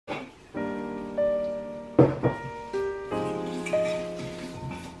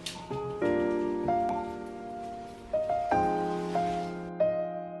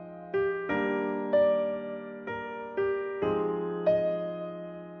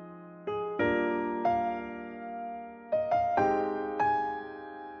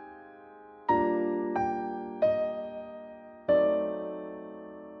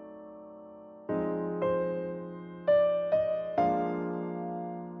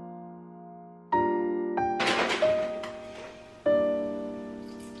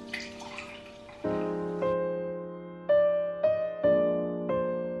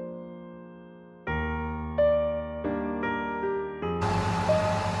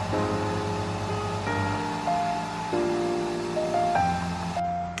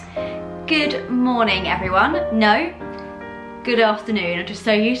Good morning, everyone. No, good afternoon. I'm just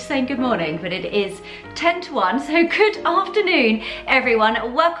so used to saying good morning, but it is 10 to 1, so good afternoon,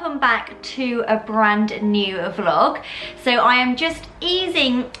 everyone. Welcome back to a brand new vlog. So I am just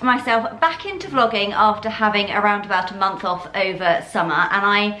easing myself back into vlogging after having around about a month off over summer, and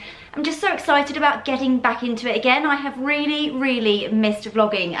I'm just so excited about getting back into it again. I have really missed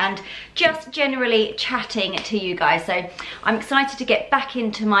vlogging and just generally chatting to you guys. So I'm excited to get back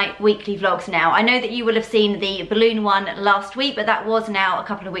into my weekly vlogs now. I know that you will have seen the balloon one last week, but that was now a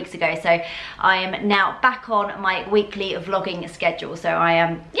couple of weeks ago. So I am now back on my weekly vlogging schedule. So I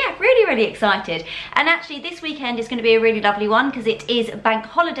am, yeah, really excited. And actually this weekend is going to be a really lovely one because it is bank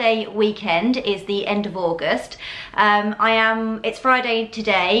holiday weekend, is the end of August. It's Friday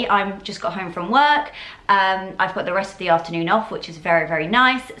today. I'm just got home from work. I've got the rest of the afternoon off, which is very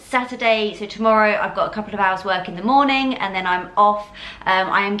nice. Saturday, so tomorrow I've got a couple of hours work in the morning and then I'm off.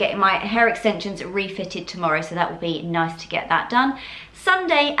 I am getting my hair extensions refitted tomorrow, so that will be nice to get that done.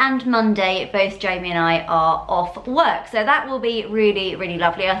 Sunday and Monday, both Jamie and I are off work, so that will be really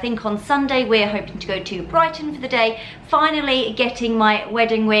lovely. I think on Sunday we're hoping to go to Brighton for the day, finally getting my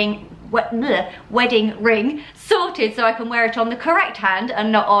wedding ring sorted so I can wear it on the correct hand and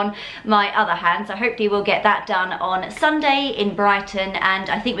not on my other hand. So hopefully we'll get that done on Sunday in Brighton, and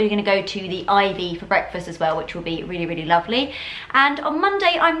I think we're going to go to the Ivy for breakfast as well, which will be really lovely. And on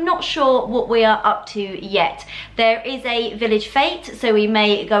Monday I'm not sure what we are up to yet. There is a village fete, so we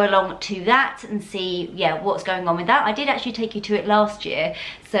may go along to that and see, yeah, what's going on with that. I did actually take you to it last year,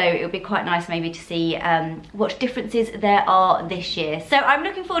 so it would be quite nice maybe to see what differences there are this year. So I'm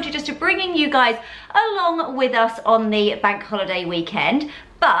looking forward to just bringing you guys along with us on the bank holiday weekend.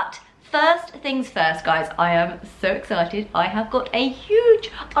 But first things first, guys, I am so excited. I have got a huge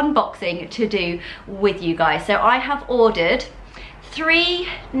unboxing to do with you guys. So I have ordered 3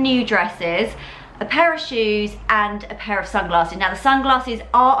 new dresses, a pair of shoes and a pair of sunglasses. Now the sunglasses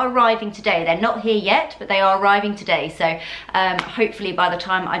are arriving today. They're not here yet, but they are arriving today. So hopefully by the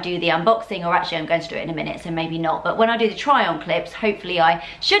time I do the unboxing, or actually I'm going to do it in a minute, so maybe not, but when I do the try on clips, hopefully I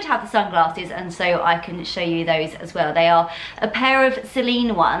should have the sunglasses, and so I can show you those as well. They are a pair of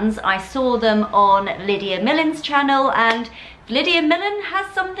Celine ones. I saw them on Lydia Millen's channel, and Lydia Millen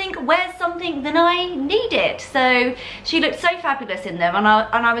has something, wears something, then I need it. So she looked so fabulous in them, and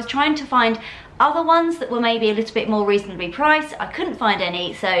I was trying to find other ones that were maybe a little bit more reasonably priced. I couldn't find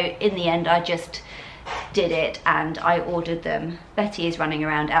any, so in the end I just did it and I ordered them. Betty is running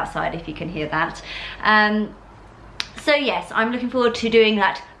around outside if you can hear that. So yes, I'm looking forward to doing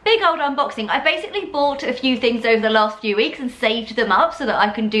that big old unboxing. I basically bought a few things over the last few weeks and saved them up so that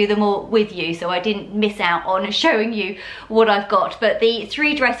I can do them all with you, so I didn't miss out on showing you what I've got. But the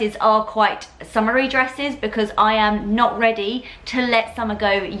 3 dresses are quite summery dresses because I am not ready to let summer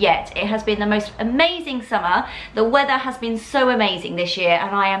go yet. It has been the most amazing summer. The weather has been so amazing this year,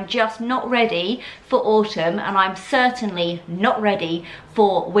 and I am just not ready for autumn, and I'm certainly not ready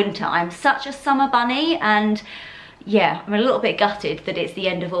for winter. I'm such a summer bunny, and yeah, I'm a little bit gutted that it's the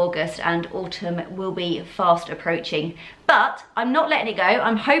end of August and autumn will be fast approaching. But I'm not letting it go.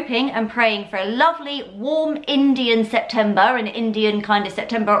 I'm hoping and praying for a lovely, warm Indian September, an Indian kind of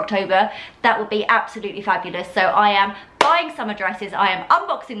September, October. That would be absolutely fabulous. So I am buying summer dresses, I am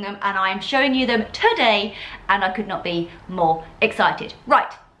unboxing them, and I am showing you them today, and I could not be more excited.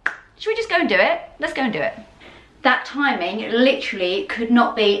 Right, should we just go and do it? Let's go and do it. That timing literally could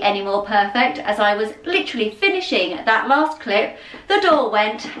not be any more perfect. As I was literally finishing that last clip, the door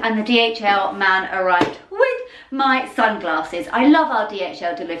went and the DHL man arrived with my sunglasses. I love our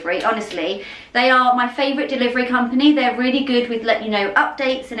DHL delivery, honestly. They are my favourite delivery company. They're really good with letting you know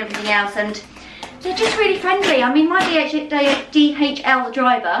updates and everything else, and they're just really friendly. I mean, my DHL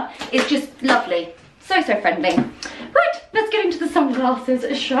driver is just lovely. So friendly. Right, let's get into the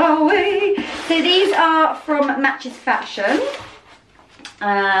sunglasses, shall we? So these are from Matches Fashion.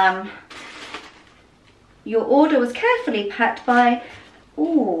 your order was carefully packed by,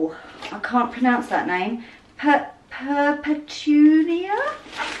 oh, I can't pronounce that name, Perpetunia?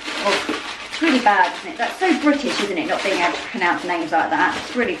 Oh, it's really bad, isn't it? That's so British, isn't it, not being able to pronounce names like that.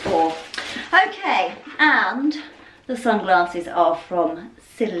 It's really poor. Okay, and the sunglasses are from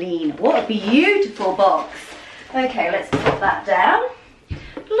Celine. What a beautiful box. Okay, let's put that down.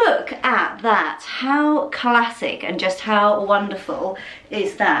 Look at that. How classic and just how wonderful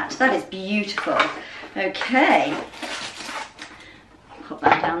is that? That is beautiful. Okay, put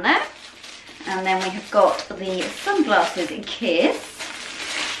that down there. And then we have got the sunglasses case.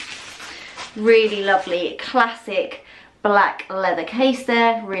 Really lovely classic black leather case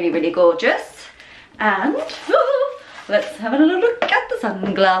there. Really, really gorgeous. And let's have a little look at the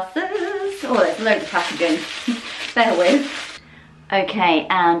sunglasses. Oh, there's loads of packaging. Bear with. Okay,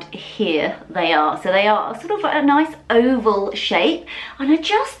 and here they are. So they are sort of a nice oval shape, and I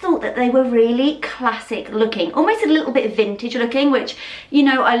just thought that they were really classic looking, almost a little bit vintage looking, which, you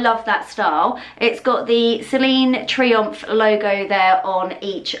know, I love that style. It's got the Celine Triomphe logo there on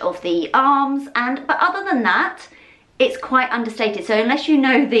each of the arms, but other than that, it's quite understated. So unless you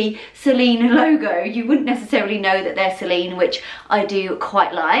know the Celine logo, you wouldn't necessarily know that they're Celine, which I do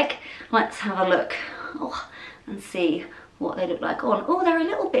quite like. Let's have a look and see what they look like on. Oh, they're a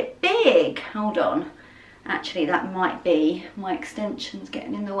little bit big. Hold on. Actually, that might be my extensions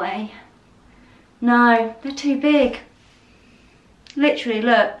getting in the way. No, they're too big. Literally,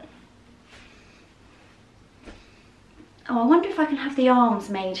 look. Oh, I wonder if I can have the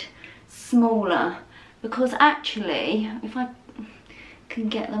arms made smaller, because actually, if I can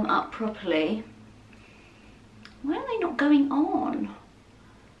get them up properly, why are they not going on?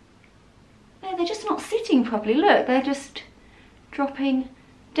 No, they're just not sitting properly. Look, they're just dropping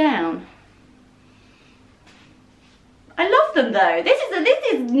down. I love them though. This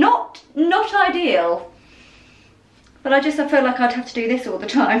is not ideal. But I feel like I'd have to do this all the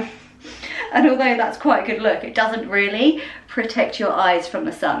time. And although that's quite a good look, it doesn't really protect your eyes from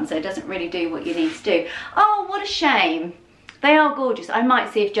the sun, so it doesn't really do what you need to do. Oh, what a shame. They are gorgeous. I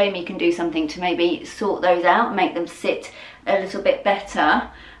might see if Jamie can do something to maybe sort those out, make them sit a little bit better.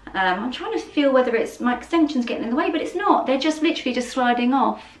 I'm trying to feel whether it's my extensions getting in the way, but it's not. They're just literally just sliding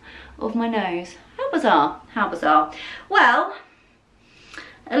off of my nose. How bizarre, how bizarre. Well,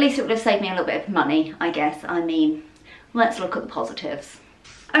 at least it would have saved me a little bit of money, I guess. I mean, let's look at the positives.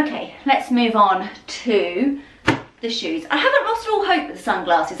 Okay, let's move on to the shoes. I haven't lost all hope with the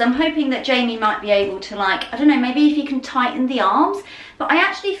sunglasses. I'm hoping that Jamie might be able to, like, I don't know, maybe if he can tighten the arms, but I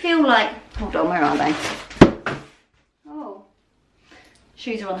actually feel like, hold on, where are they?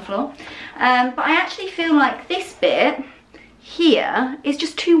 Shoes are on the floor. But I actually feel like this bit here is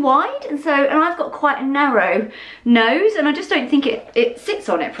just too wide, and I've got quite a narrow nose, and I just don't think it sits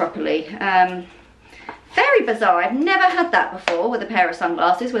on it properly. Very bizarre. I've never had that before with a pair of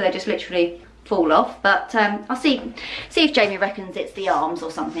sunglasses where they just literally fall off, but I'll see if Jamie reckons it's the arms or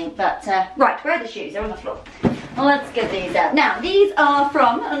something. But right, where are the shoes? They're on the floor. Well, let's get these out. Now, these are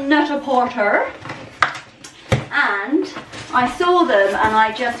from Net-a-Porter, and I saw them and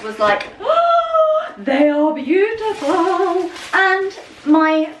I just was like, oh, they are beautiful. And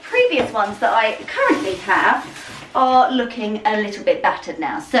my previous ones that I currently have are looking a little bit battered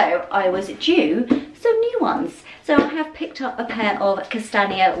now. So I was due some new ones. So I have picked up a pair of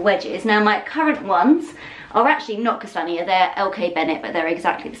Castagna wedges. Now my current ones are actually not Castagna, they're LK Bennett, but they're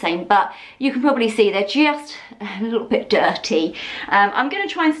exactly the same. But you can probably see they're just a little bit dirty. I'm going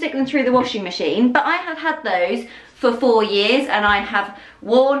to try and stick them through the washing machine, but I have had those for 4 years and I have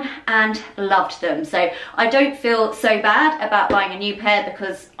worn and loved them. So I don't feel so bad about buying a new pair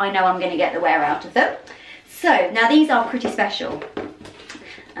because I know I'm going to get the wear out of them. So now these are pretty special.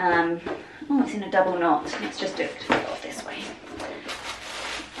 Oh, it's in a double knot. Let's just do it this way.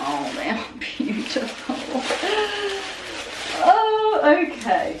 Oh, they are beautiful. Oh,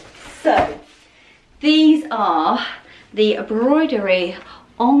 okay. So these are the Broderie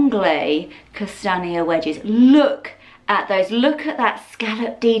Anglais Castagna wedges. Look at those. Look at that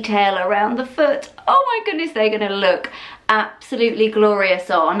scallop detail around the foot. Oh my goodness, they're going to look absolutely glorious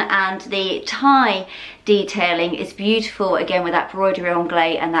on. And the tie detailing is beautiful again with that Broderie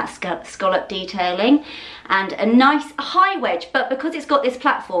Anglais and that scallop detailing, and a nice high wedge, but because it's got this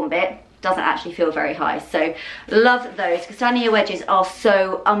platform bit, doesn't actually feel very high. So love those. Castagna wedges are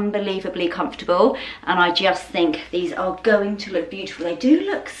so unbelievably comfortable, and I just think these are going to look beautiful. They do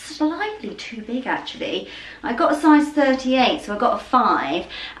look slightly too big actually. I got a size 38, so I got a 5,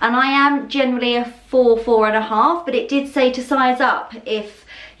 and I am generally a 4, 4.5, but it did say to size up if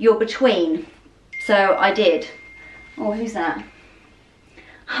you're between, so I did. Oh, who's that?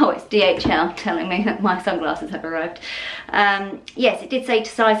 Oh, it's DHL telling me that my sunglasses have arrived. Yes, it did say to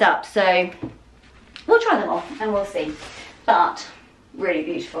size up, so we'll try them on and we'll see. But really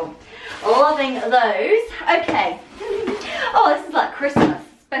beautiful. Loving those. Okay. Oh, this is like Christmas.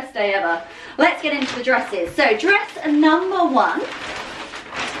 It's the best day ever. Let's get into the dresses. So dress number 1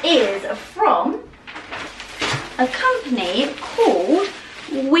 is from a company called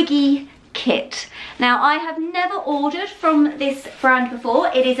Wiggy Kit. Now, I have never ordered from this brand before.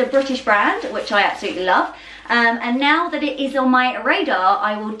 It is a British brand, which I absolutely love. And now that it is on my radar,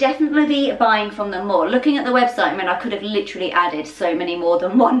 I will definitely be buying from them more. Looking at the website, I mean, I could have literally added so many more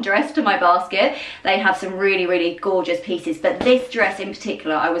than one dress to my basket. They have some really, really gorgeous pieces. But this dress in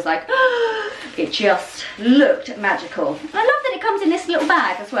particular, I was like, oh, it just looked magical. I love that it comes in this little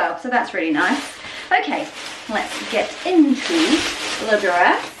bag as well, so that's really nice. Okay, let's get into the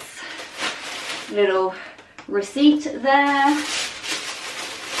dress. Little receipt there.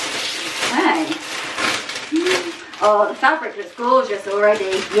 Okay. Oh, the fabric looks gorgeous already.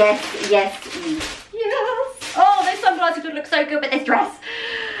 Yes, yes, yes. Oh, those sunglasses would look so good with this dress.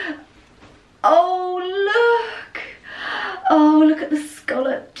 Oh, look. Oh, look at the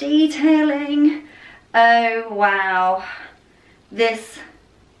scallop detailing. Oh, wow. This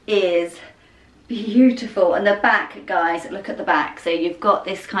is beautiful. And the back, guys, look at the back. So you've got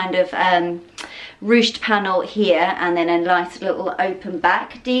this kind of ruched panel here and then a nice little open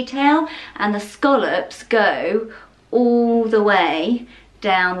back detail, and the scallops go all the way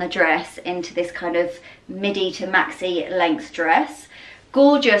down the dress into this kind of midi to maxi length dress.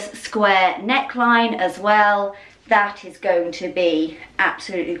 Gorgeous square neckline as well. That is going to be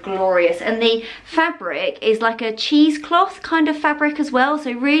absolutely glorious. And the fabric is like a cheesecloth kind of fabric as well.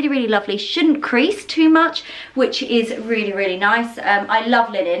 So really, really lovely. Shouldn't crease too much, which is really, really nice. I love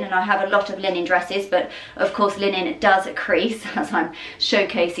linen and I have a lot of linen dresses, but of course linen does crease, as I'm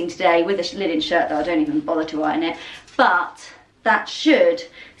showcasing today with a linen shirt that I don't even bother to iron it. But that should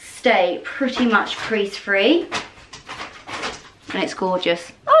stay pretty much crease free. And it's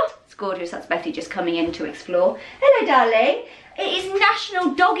gorgeous. Oh! Gorgeous. That's Betty just coming in to explore. Hello, darling. It is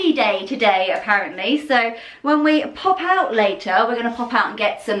National Doggy Day today, apparently. So when we pop out later, we're going to pop out and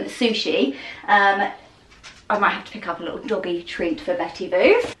get some sushi. I might have to pick up a little doggy treat for Betty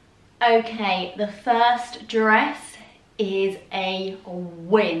Boo. Okay, the first dress is a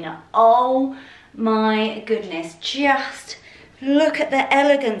win. Oh my goodness. Just look at the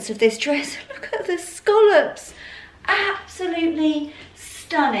elegance of this dress. Look at the scallops. Absolutely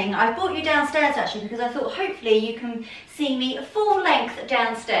stunning. I brought you downstairs actually because I thought hopefully you can see me full length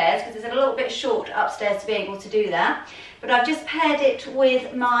downstairs, because it's a little bit short upstairs to be able to do that. But I've just paired it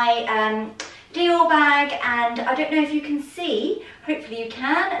with my Dior bag, and I don't know if you can see, hopefully you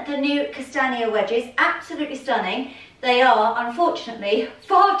can, the new castagna wedges. Absolutely stunning. They are, unfortunately,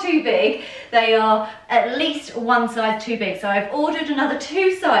 far too big. They are at least one size too big. So I've ordered another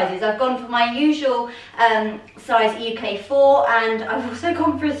 2 sizes. I've gone for my usual size UK 4, and I've also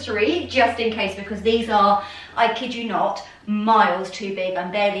gone for a 3, just in case, because these are, I kid you not, miles too big.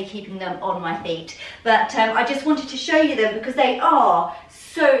 I'm barely keeping them on my feet. But I just wanted to show you them because they are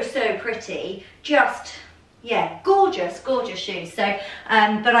so, so pretty. Just, yeah, gorgeous, gorgeous shoes. So,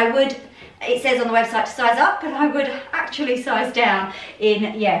 but I would, it says on the website to size up, but I would actually size down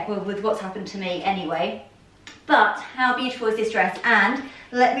in, yeah, with what's happened to me anyway. But how beautiful is this dress? And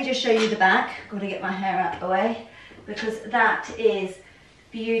let me just show you the back. Got to get my hair out of the way because that is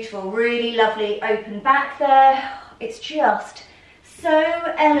beautiful. Really lovely open back there. It's just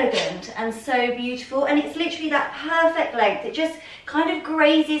so elegant and so beautiful, and it's literally that perfect length. It just kind of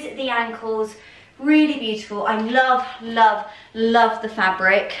grazes the ankles. Really beautiful. I love, love, love the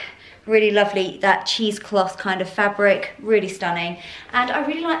fabric. Really lovely, that cheesecloth kind of fabric, really stunning. And I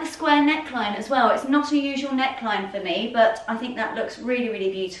really like the square neckline as well. It's not a usual neckline for me, but I think that looks really, really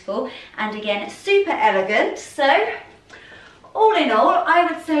beautiful. And again, it's super elegant. So all in all, I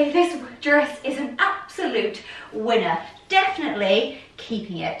would say this dress is an absolute winner. Definitely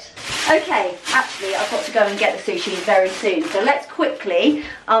keeping it. Okay, actually I've got to go and get the sushi very soon. So let's quickly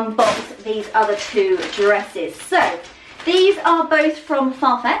unbox these other 2 dresses. So these are both from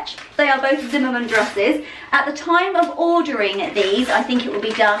Farfetch. They are both Zimmermann dresses. At the time of ordering these, I think it will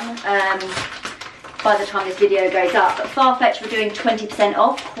be done by the time this video goes up, but Farfetch were doing 20%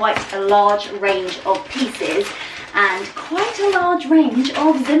 off, quite a large range of pieces, and quite a large range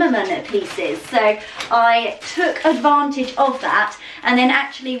of Zimmermann pieces. So I took advantage of that, and then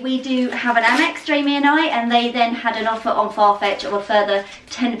actually we do have an Amex, Jamie and I, and they then had an offer on Farfetch of a further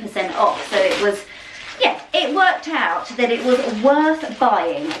 10% off. So it was, yeah, it worked out that it was worth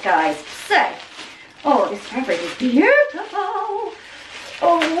buying, guys. So, oh, this fabric is beautiful.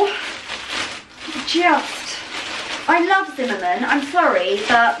 Oh, I love Zimmermann, I'm sorry,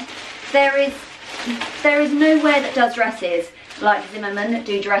 but there is nowhere that does dresses like Zimmermann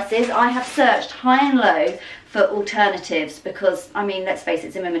do dresses. I have searched high and low for alternatives because, I mean, let's face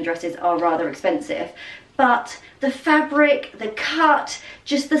it, Zimmermann dresses are rather expensive, but the fabric, the cut,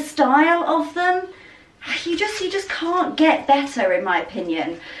 just the style of them, you just can't get better, in my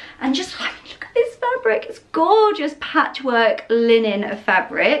opinion. And just like, look at this fabric, it's gorgeous patchwork linen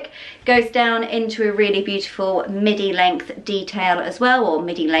fabric. Goes down into a really beautiful midi length detail as well, or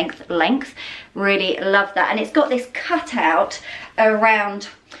midi length. Really love that. And it's got this cutout around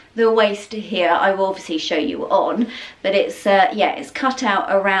the waist here. I will obviously show you on, but it's yeah, it's cut out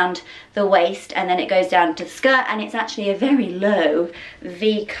around the waist, and then it goes down to the skirt, and it's actually a very low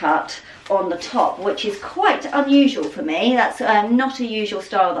V cut on the top, which is quite unusual for me. That's not a usual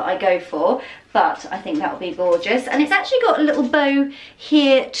style that I go for, but I think that will be gorgeous. And it's actually got a little bow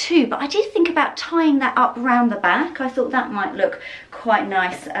here too, but I did think about tying that up around the back. I thought that might look quite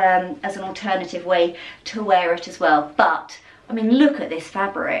nice as an alternative way to wear it as well. But I mean, look at this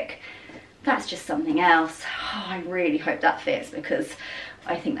fabric. That's just something else. Oh, I really hope that fits because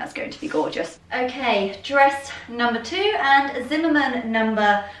I think that's going to be gorgeous. Okay, dress number 2 and Zimmermann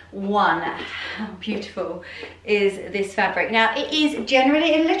number 1. How beautiful is this fabric? Now, it is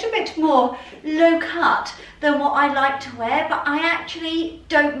generally a little bit more low cut than what I like to wear, but I actually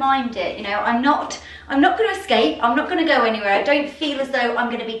don't mind it. You know, I'm not going to escape. I'm not going to go anywhere. I don't feel as though I'm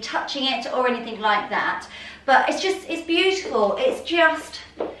going to be touching it or anything like that. But it's beautiful.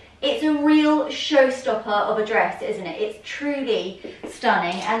 It's a real showstopper of a dress, isn't it? It's truly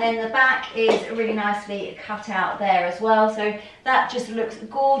stunning. And then the back is really nicely cut out there as well. So that just looks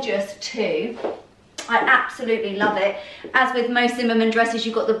gorgeous too. I absolutely love it. As with most Zimmermann dresses,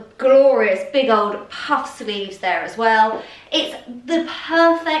 you've got the glorious big old puff sleeves there as well. It's the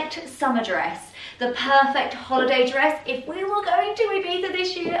perfect summer dress. The perfect holiday dress. If we were going to Ibiza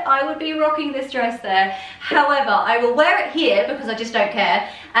this year, I would be rocking this dress there. However, I will wear it here because I just don't care.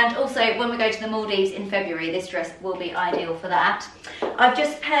 And also, when we go to the Maldives in February, this dress will be ideal for that. I've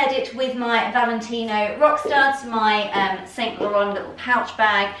just paired it with my Valentino rock studs, my Saint Laurent little pouch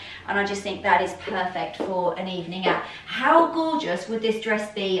bag, and I just think that is perfect for an evening out. How gorgeous would this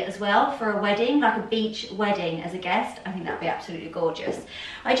dress be as well for a wedding, like a beach wedding as a guest? I think that'd be absolutely gorgeous.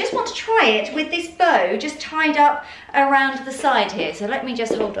 I just want to try it with this bow just tied up around the side here. So let me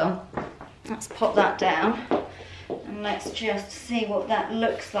just hold on. Let's pop that down and let's just see what that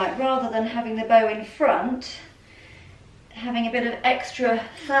looks like. Rather than having the bow in front, having a bit of extra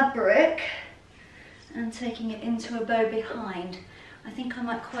fabric and taking it into a bow behind. I think I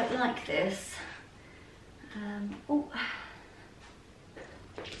might quite like this.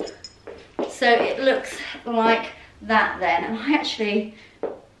 So it looks like that then, and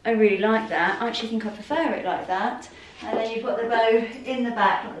I really like that. I actually think I prefer it like that. And then you've got the bow in the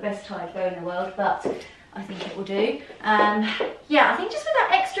back, not the best tied bow in the world, but I think it will do. Yeah, I think just with that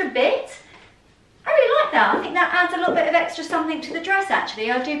extra bit, I really like that. I think that adds a little bit of extra something to the dress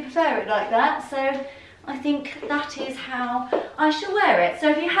actually. I do prefer it like that, so I think that is how I shall wear it. So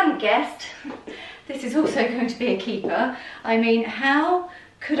if you hadn't guessed, this is also going to be a keeper. I mean, how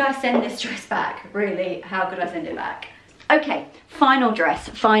could I send this dress back? Really, how could I send it back? Okay, final dress,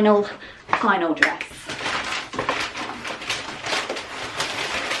 final dress.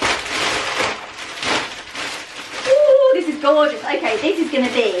 Ooh, this is gorgeous. Okay, this is going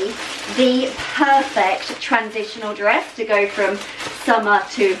to be the perfect transitional dress to go from summer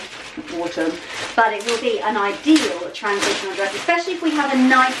to autumn, but it will be an ideal transitional dress, especially if we have a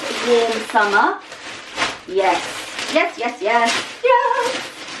nice warm summer. Yes, yes, yes, yes, yes.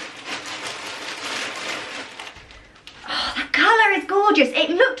 Oh, the colour is gorgeous. It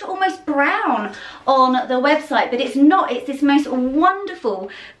looked almost brown on the website, but it's not. It's this most wonderful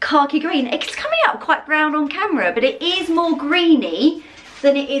khaki green. It's coming out quite brown on camera, but it is more greeny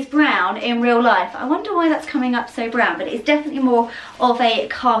than it is brown in real life. I wonder why that's coming up so brown, but it's definitely more of a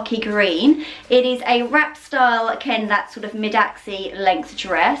khaki green. It is a wrap style, again, that sort of mid-axi length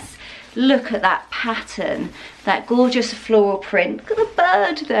dress. Look at that pattern, that gorgeous floral print. Look at the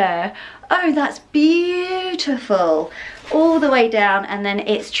bird there. Oh, that's beautiful. All the way down, and then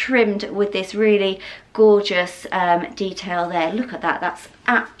it's trimmed with this really gorgeous detail there. Look at that, that's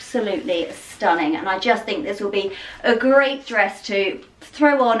absolutely stunning. And I just think this will be a great dress to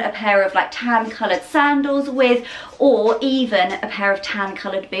throw on a pair of like tan coloured sandals with, or even a pair of tan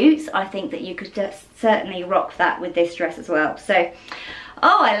coloured boots. I think that you could just certainly rock that with this dress as well. So,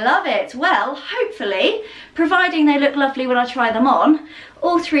 oh, I love it. Well, hopefully, providing they look lovely when I try them on,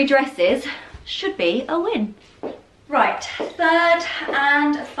 all 3 dresses should be a win. Right, third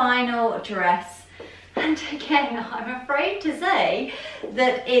and final dress. And again, I'm afraid to say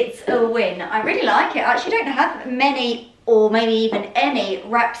that it's a win. I really like it. I actually don't have many or maybe even any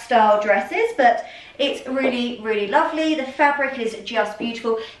wrap style dresses, but it's really, really lovely. The fabric is just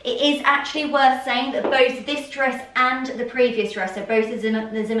beautiful. It is actually worth saying that both this dress and the previous dress, so both the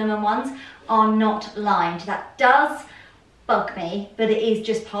Zimmermann ones, are not lined. That does bug me, but it is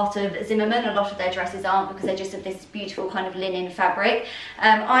just part of Zimmermann. A lot of their dresses aren't, because they're just of this beautiful kind of linen fabric.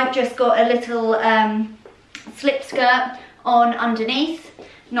 I've just got a little slip skirt on underneath.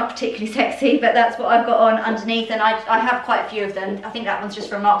 Not particularly sexy, but that's what I've got on underneath, and I have quite a few of them. I think that one's just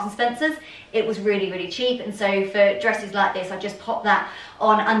from Marks and Spencer's. It was really, really cheap, and so for dresses like this, I just pop that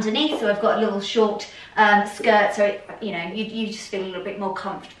on underneath, so I've got a little short skirt, so it, you know, you just feel a little bit more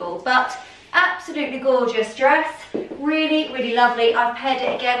comfortable. But absolutely gorgeous dress, really, really lovely. I've paired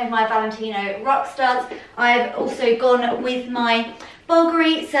it again with my Valentino rock studs. I've also gone with my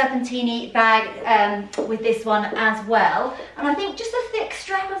Bulgari Serpentini bag with this one as well, and I think just the thick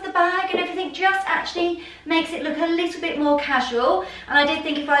strap of the bag and everything just actually makes it look a little bit more casual. And I did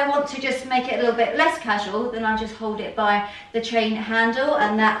think if I want to just make it a little bit less casual, then I just hold it by the chain handle,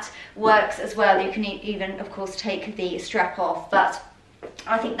 and that works as well. You can even of course take the strap off, but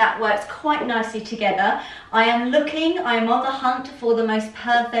I think that works quite nicely together. I am on the hunt for the most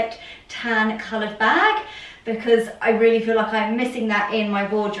perfect tan coloured bag, because I really feel like I'm missing that in my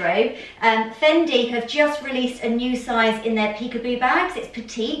wardrobe. Fendi have just released a new size in their peekaboo bags. It's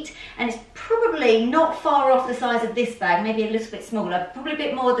petite, and it's probably not far off the size of this bag, maybe a little bit smaller, probably a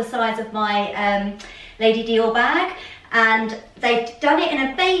bit more the size of my Lady Dior bag. And they've done it in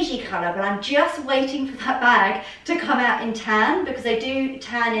a beigey colour, but I'm just waiting for that bag to come out in tan, because they do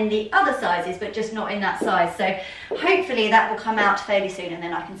tan in the other sizes, but just not in that size. So hopefully that will come out fairly soon, and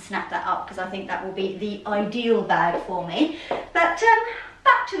then I can snap that up, because I think that will be the ideal bag for me. But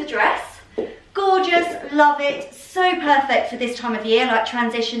back to the dress. Gorgeous, love it, so perfect for this time of year, like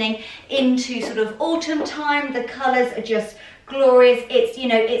transitioning into sort of autumn time. The colours are just glorious. It's, you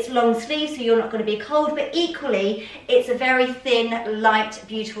know, it's long sleeves, so you're not going to be cold, but equally it's a very thin, light,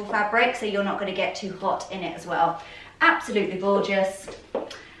 beautiful fabric, so you're not going to get too hot in it as well. Absolutely gorgeous.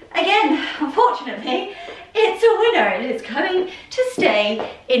 Again, unfortunately, it's a winner, and it's going to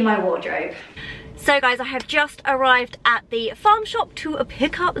stay in my wardrobe. So guys, I have just arrived at the farm shop to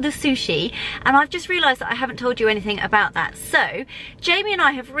pick up the sushi, and I've just realised that I haven't told you anything about that. So Jamie and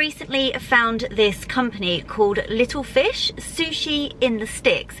I have recently found this company called Little Fish Sushi in the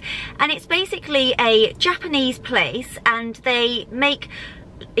Sticks, and it's basically a Japanese place, and they make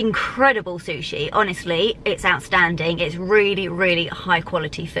incredible sushi. Honestly, it's outstanding. It's really, really high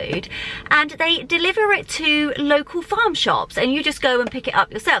quality food, and they deliver it to local farm shops, and you just go and pick it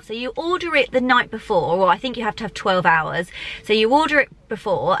up yourself. So you order it the night before, or I think you have to have 12 hours, so you order it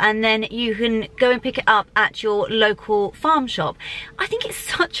before, and then you can go and pick it up at your local farm shop. I think it's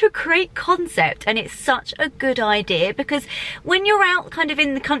such a great concept, and it's such a good idea, because when you're out kind of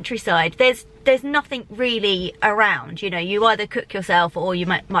in the countryside, there's nothing really around. You know, you either cook yourself, or you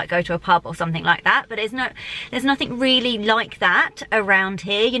might go to a pub or something like that, but there's nothing really like that around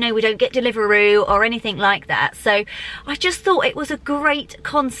here. You know, we don't get Deliveroo or anything like that. So I just thought it was a great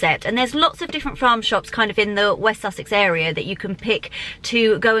concept, and there's lots of different farm shops kind of in the West Sussex area that you can pick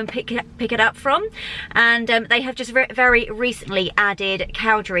to go and pick it up from. And they have just very recently added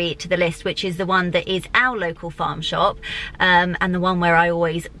Cowdrey to the list, which is the one that is our local farm shop, and the one where I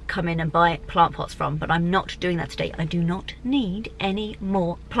always come in and buy plant pots from, but I'm not doing that today. I do not need any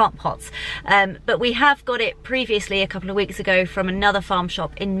more plant pots, but we have got it previously a couple of weeks ago from another farm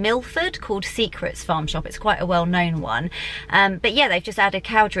shop in Milford called Secrets Farm Shop. It's quite a well-known one, but yeah, they've just added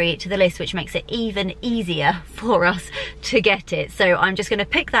Cowdrey to the list, which makes it even easier for us to get it. So I'm just going to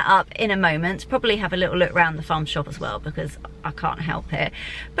pick that up in a moment, probably have a little look around the farm shop as well, because I can't help it.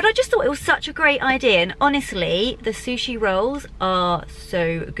 But I just thought it was such a great idea, and honestly, the sushi rolls are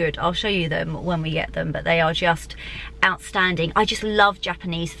so good. I'll show you them when we get them, but they are just outstanding. I just love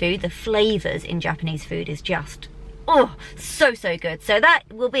Japanese food. The flavors in Japanese food is just, oh, so good. So that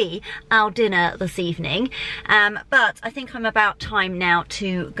will be our dinner this evening, but I think I'm about time now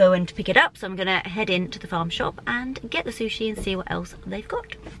to go and pick it up, so I'm gonna head into the farm shop and get the sushi and see what else they've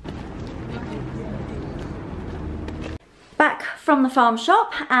got. Back from the farm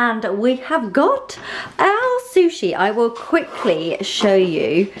shop, and we have got our sushi. I will quickly show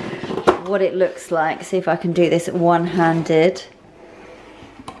you what it looks like. See if I can do this one-handed.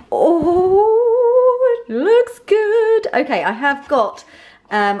 Oh, it looks good. Okay, I have got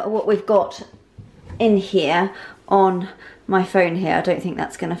what we've got in here on my phone here. I don't think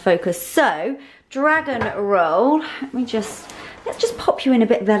that's going to focus. So dragon roll. Let's just pop you in a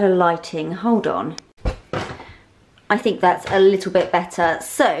bit better lighting. Hold on. I think that's a little bit better.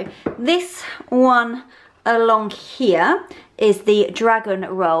 So this one along here is the dragon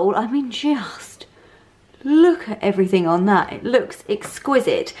roll. I mean, just look at everything on that. It looks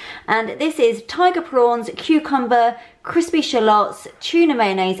exquisite. And this is tiger prawns, cucumber, crispy shallots, tuna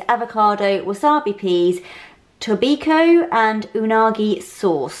mayonnaise, avocado, wasabi peas, tobiko and unagi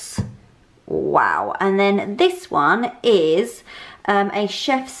sauce. Wow. And then this one is a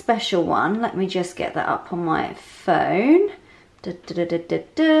chef special one. Let me just get that up on my phone.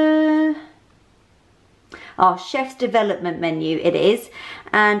 Our chef's development menu it is,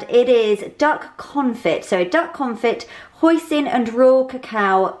 and it is duck confit. So duck confit, hoisin and raw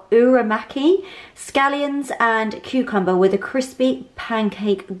cacao uramaki, scallions and cucumber with a crispy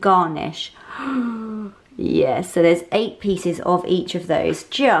pancake garnish. Yes, so there's 8 pieces of each of those.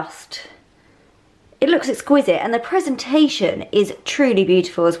 It looks exquisite, and the presentation is truly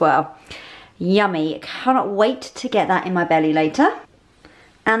beautiful as well. Yummy. Cannot wait to get that in my belly later.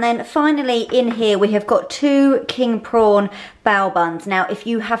 And then finally in here we have got 2 king prawn bao buns. Now if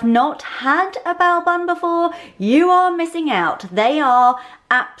you have not had a bao bun before, you are missing out. They are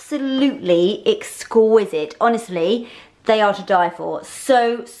absolutely exquisite. Honestly, they are to die for.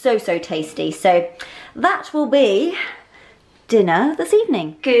 So tasty. So that will be dinner this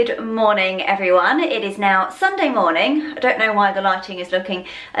evening. Good morning everyone. It is now Sunday morning. I don't know why the lighting is looking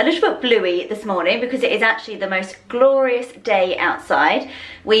a little bit bluey this morning, because it is actually the most glorious day outside.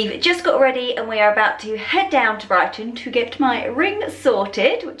 We've just got ready and we are about to head down to Brighton to get my ring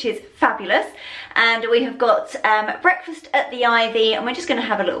sorted, which is fabulous. And we have got breakfast at the Ivy, and we're just going to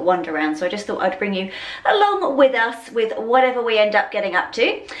have a little wander around. So I just thought I'd bring you along with us with whatever we end up getting up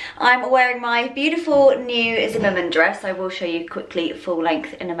to. I'm wearing my beautiful new Zimmermann dress. I will show you quickly full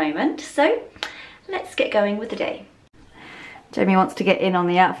length in a moment. So let's get going with the day. Jamie wants to get in on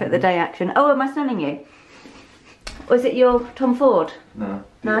the outfit of the day action. Oh, am I smelling you? Was it your Tom Ford? No.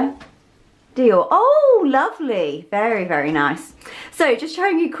 No? Dior. Oh, lovely. Very nice. So just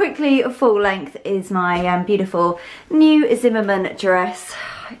showing you quickly full length is my beautiful new Zimmermann dress.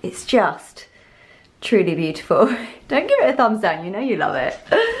 It's just truly beautiful. Don't give it a thumbs down, you know you love it.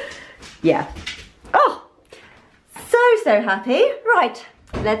 Yeah. Oh, so happy. Right,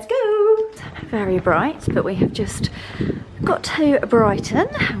 let's go. Very bright, but we have just got to Brighton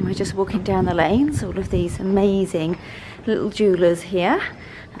and we're just walking down the lanes. All of these amazing little jewellers here.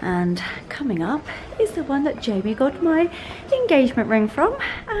 And coming up is the one that Jamie got my engagement ring from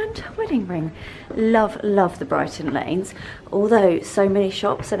and wedding ring. Love the Brighton lanes. Although so many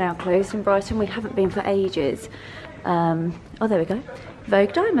shops are now closed in Brighton, we haven't been for ages. Oh, there we go.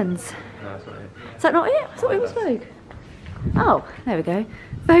 Vogue Diamonds. No, that's not it. Is that not it? I thought it was Vogue. Oh, there we go.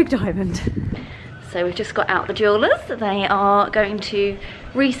 Vogue Diamond. So we've just got out the jewellers. They are going to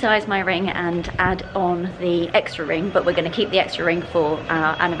resize my ring and add on the extra ring, but we're going to keep the extra ring for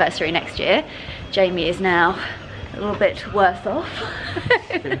our anniversary next year. Jamie is now a little bit worse off.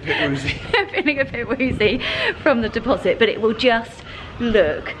 Feeling a bit woozy. Feeling a bit woozy from the deposit, but it will just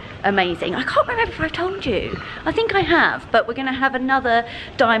look amazing. I can't remember if I've told you. I think I have, but we're going to have another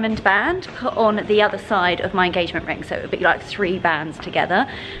diamond band put on the other side of my engagement ring, so it would be like 3 bands together,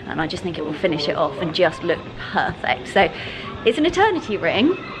 and I just think it will finish it off and just look perfect. So it's an eternity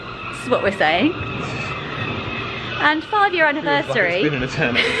ring, this is what we're saying, and 5-year anniversary. Feels like it's been an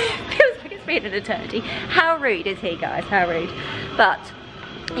eternity. Feels like it's been an eternity. How rude is he, guys? How rude. But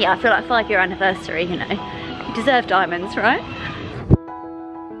yeah, I feel like 5-year anniversary, you know, you deserve diamonds, right?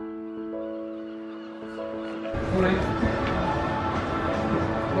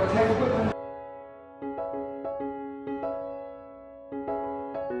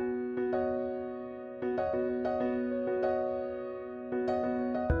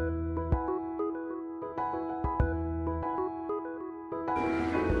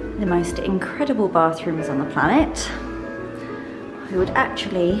 The most incredible bathrooms on the planet. I would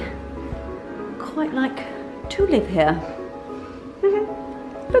actually quite like to live here.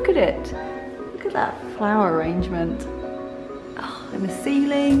 Look at it. Look at that flower arrangement. Oh, and the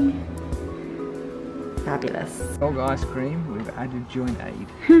ceiling. Fabulous. Dog ice cream with added joint aid.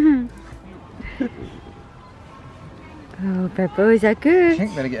 Oh, Beppo, are good. I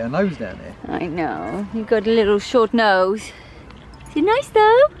think better get her nose down there. I know. You've got a little short nose. Is it nice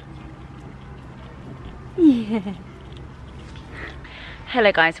though? Yeah.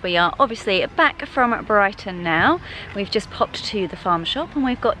 Hello guys, we are obviously back from Brighton now. We've just popped to the farm shop and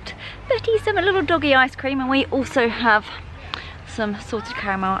we've got Betty some little doggy ice cream, and we also have some salted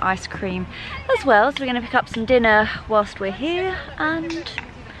caramel ice cream as well. So we're going to pick up some dinner whilst we're here and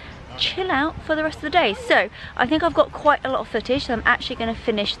chill out for the rest of the day. So I think I've got quite a lot of footage, so I'm actually going to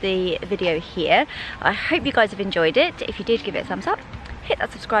finish the video here. I hope you guys have enjoyed it. If you did, give it a thumbs up, hit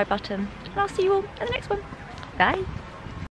that subscribe button, and I'll see you all in the next one. Bye.